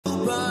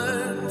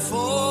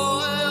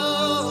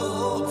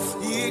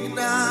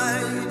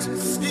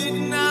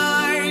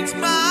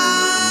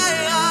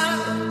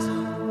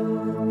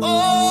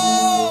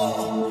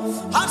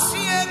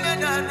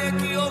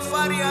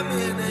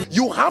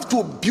have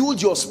to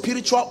build your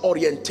spiritual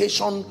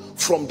orientation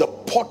from the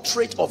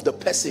portrait of the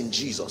person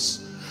Jesus,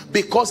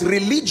 because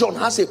religion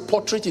has a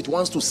portrait it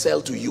wants to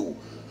sell to you.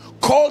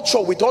 Culture,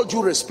 with all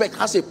due respect,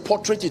 has a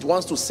portrait it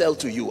wants to sell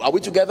to you. Are we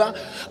together?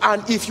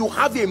 And if you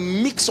have a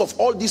mix of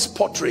all these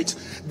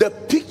portraits, the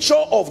picture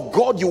of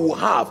God you will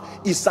have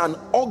is an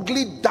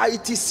ugly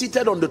deity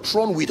seated on the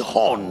throne with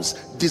horns,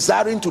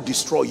 desiring to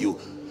destroy you.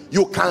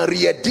 You can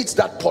re-edit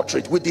that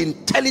portrait with the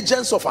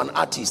intelligence of an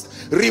artist.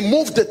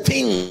 Remove the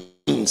things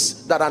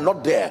that are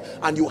not there,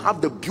 and you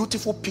have the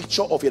beautiful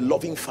picture of a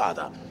loving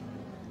Father.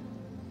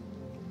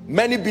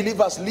 Many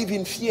believers live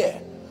in fear.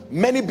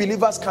 Many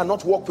believers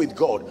cannot walk with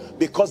God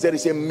because there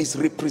is a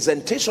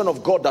misrepresentation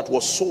of God that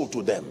was sold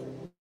to them.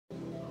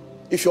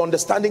 If you're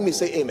understanding me,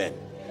 say amen.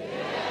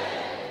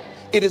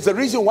 It is the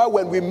reason why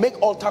when we make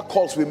altar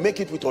calls, we make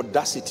it with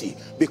audacity,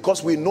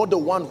 because we know the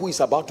one who is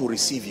about to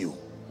receive you.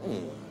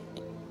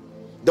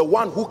 The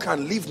one who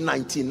can leave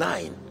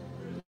 99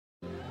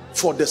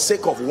 for the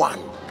sake of one.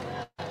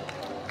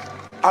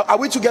 Are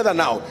we together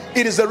now?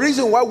 It is the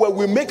reason why when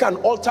we make an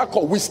altar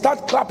call, we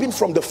start clapping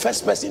from the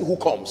first person who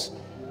comes.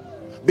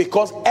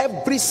 Because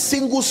every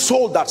single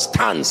soul that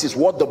stands is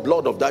worth the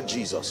blood of that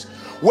Jesus.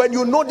 When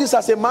you know this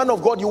as a man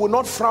of God, you will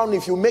not frown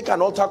if you make an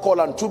altar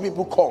call and 2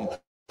 people come.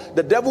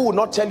 The devil will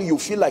not tell you you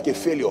feel like a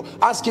failure.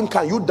 Ask him,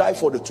 can you die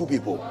for the 2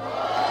 people?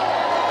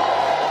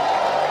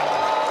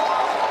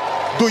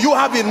 Do you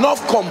have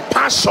enough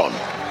compassion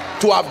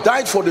to have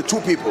died for the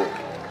 2 people?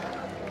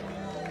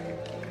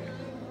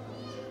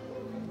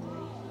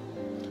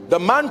 The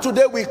man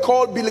today we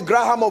call Billy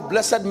Graham of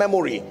blessed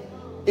memory,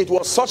 it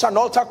was such an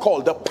altar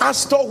call. The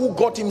pastor who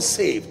got him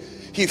saved,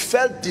 he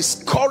felt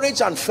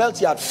discouraged and felt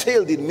he had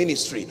failed in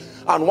ministry.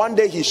 And one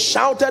day he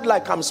shouted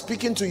like I'm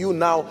speaking to you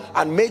now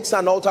and makes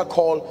an altar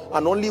call,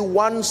 and only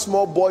one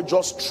small boy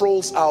just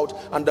strolls out,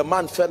 and the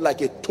man felt like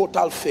a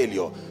total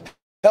failure.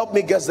 Help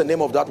me guess the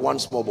name of that one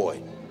small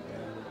boy.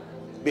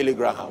 Billy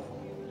Graham.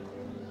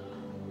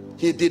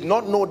 He did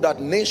not know that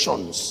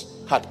nations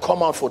had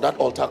come out for that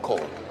altar call.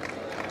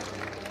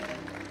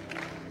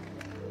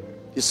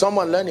 Is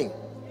someone learning?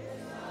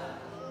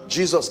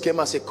 Jesus came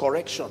as a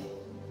correction.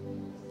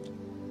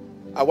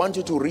 I want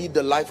you to read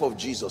the life of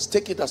Jesus.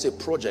 Take it as a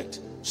project.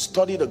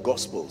 Study the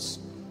Gospels.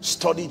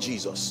 Study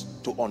Jesus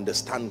to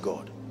understand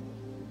God.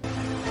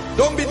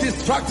 Don't be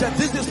distracted.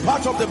 This is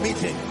part of the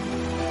meeting.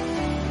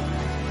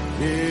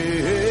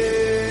 Hey, hey.